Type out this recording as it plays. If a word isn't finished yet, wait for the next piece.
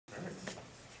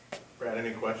Brad,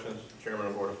 any questions, Chairman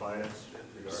of Board of Finance?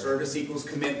 Service equals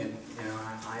commitment. You know,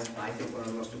 I think one of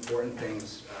the most important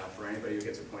things for anybody who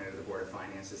gets appointed to the Board of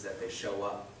Finance is that they show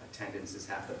up. Attendance is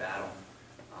half the battle.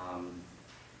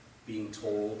 Being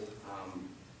told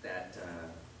that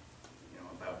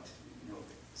about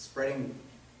spreading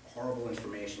horrible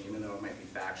information, even though it might be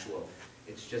factual,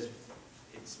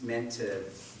 it's meant to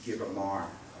give a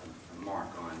mark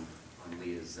on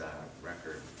Leah's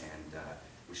record, and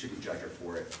we shouldn't judge her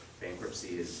for it.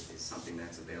 Bankruptcy is something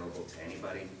that's available to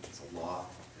anybody. It's a law.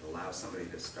 It allows somebody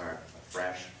to start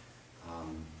afresh.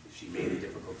 She made a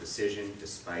difficult decision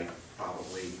despite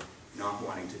probably not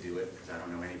wanting to do it, because I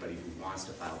don't know anybody who wants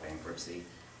to file bankruptcy.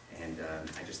 And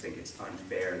I just think it's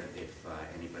unfair if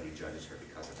anybody judges her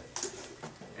because of it.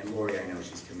 And Lori, I know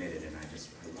she's committed, and I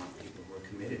want people who are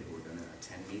committed, who are going to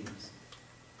attend meetings.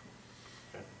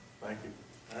 Okay, thank you.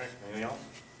 All right, anything else?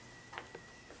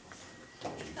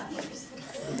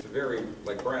 It's very,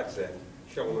 like Brad said,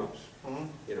 showing up's,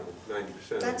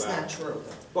 90%. That's not true.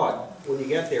 But when you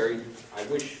get there, I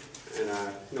wish, and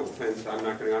no offense, I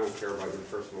don't care about your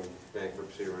personal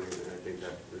bankruptcy or anything. I think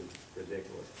that's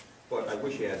ridiculous. But I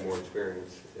wish you had more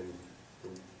experience in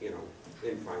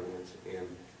finance, and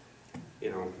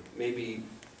maybe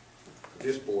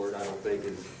this board, I don't think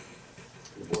is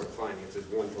the Board of Finance is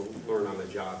one to learn on the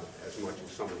job as much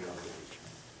as some of the other ones.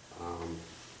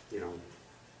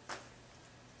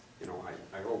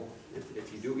 I hope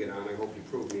if you do get on, I hope you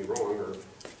prove me wrong or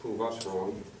prove us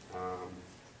wrong.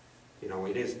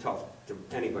 It is tough to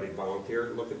anybody volunteer.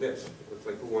 Look at this. It's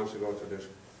like, who wants to go to this?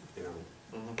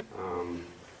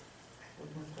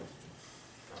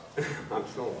 I'm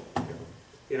so.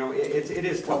 It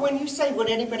is tough. Well, when you say, would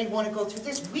anybody want to go through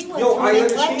this, we went No, through I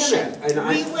an understand election.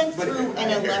 that. We went through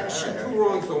an election Two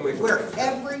wrongs don't make a where right.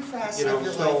 every facet of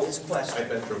your life is questioned. I've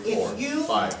been through If you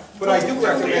 5. But I do went through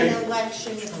recommend- an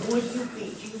election, do you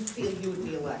feel you would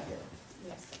be elected?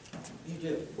 Yes. You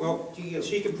do? Well, Do you?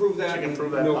 she can prove that She can in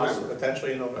prove that November.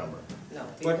 potentially in November. No.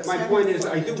 But because my then point we is,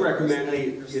 put I the do doors recommend that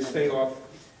 90%. you stay off.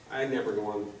 I never go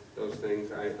on those things.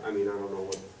 I mean, I don't know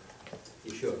what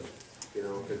you should,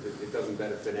 because it doesn't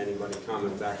benefit anybody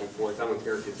commenting back and forth. I don't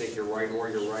care if you think you're right or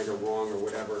wrong or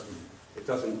whatever. It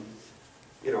doesn't,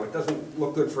 it doesn't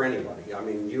look good for anybody. I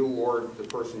mean, you or the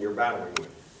person you're battling with,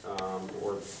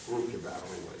 or group you're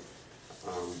battling with.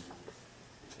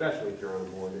 Especially if you're on a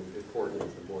board, it's important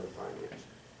as the Board of Finance.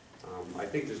 I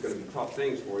think there's going to be tough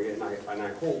things for you, and I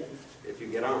hope if you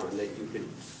get on that you could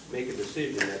make a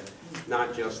decision that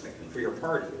not just for your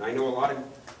party. And I know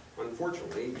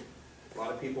unfortunately, a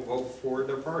lot of people vote for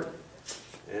their party,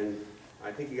 and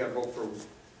I think you got to vote for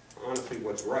honestly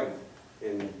what's right.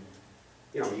 And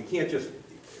you can't just,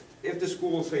 if the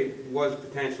school say was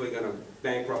potentially going to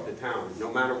bankrupt the town,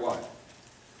 no matter what,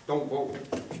 don't vote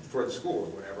for the school or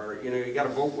whatever. You got to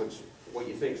vote what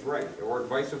you think's right, or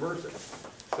vice versa.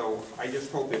 So I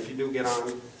just hope if you do get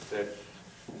on that,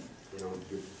 you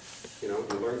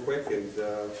learn quick and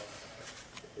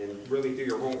really do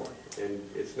your homework. And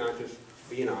it's not just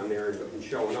being on there and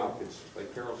showing up. It's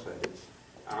like Carol said, it's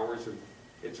hours of.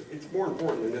 It's more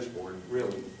important than this board,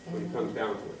 really, when it comes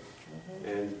down to it.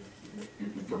 And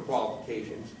for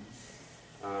qualifications,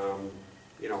 I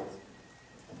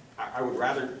would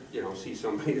rather see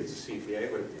somebody that's a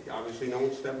CPA, but obviously no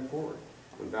one's stepping forward.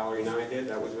 When Valerie and I did,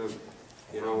 that was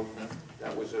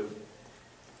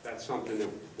that's something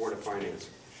that Board of Finance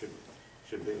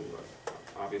should do. But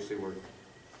obviously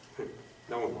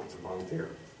no one wants to volunteer.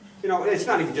 It's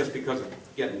not even just because of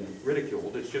getting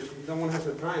ridiculed. It's just no one has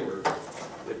the time, or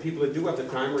the people that do have the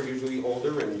time are usually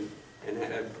older and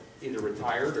have either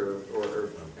retired or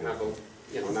have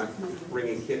not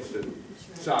bringing kids to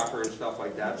soccer and stuff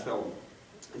like that. So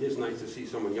it is nice to see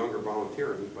someone younger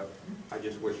volunteering, but I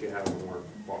just wish you had more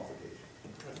qualifications.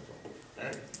 All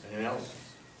right, anything else?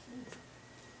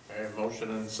 All right,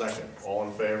 motion and second. All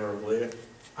in favor of Leah?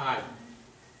 Aye.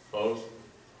 Opposed?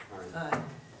 Aye.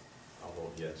 I'll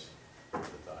vote yes. It's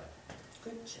a tie.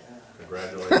 Good job.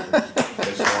 Congratulations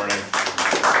this morning.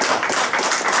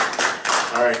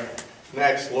 All right,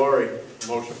 next, Lori.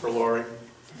 Motion for Lori.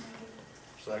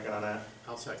 Second on that?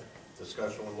 I'll second.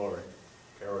 Discussion with Lori.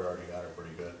 Carrie already got her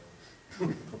pretty good.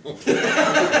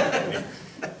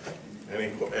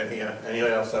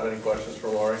 Anybody else have any questions for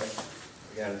Lori?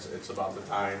 Again, it's about the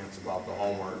time, it's about the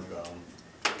homework.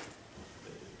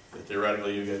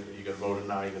 Theoretically, you get voted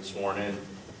now, you get sworn in.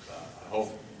 I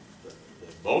hope that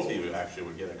both of you actually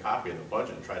would get a copy of the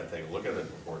budget and try to take a look at it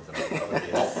before tonight. That would be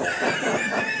helpful.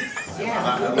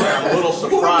 Yeah. I'm a little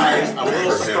surprised,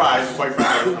 quite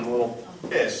frankly, I'm a little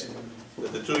pissed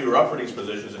that the two of you are up for these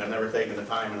positions and have never taken the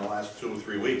time in the last 2 or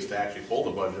 3 weeks to actually pull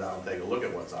the budget out and take a look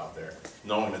at what's out there,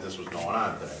 knowing that this was going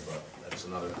on today, but that's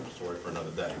another story for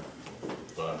another day.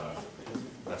 But,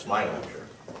 that's my lecture.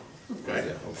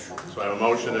 Okay? So I have a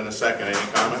motion and a second. Any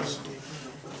comments?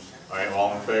 All right,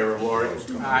 all in favor of Lori? Wait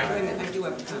a minute, I do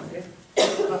have a comment.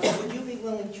 Would you be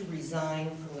willing to resign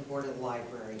from the board of the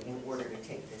library in order to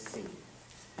take this seat?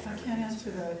 I can't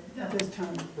answer that at this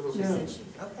time. She No. said she,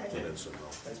 okay. Yeah, it's a no.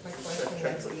 That's my question,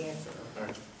 that's the answer.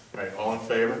 All right, all in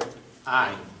favor?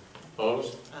 Aye.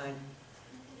 Opposed? Aye.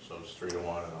 So it's 3 to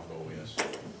 1, and I'll go yes.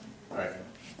 All right.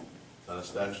 None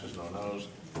abstentions, no no's.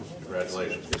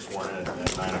 Congratulations, get sworn in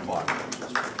at 9 o'clock.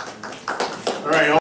 All right.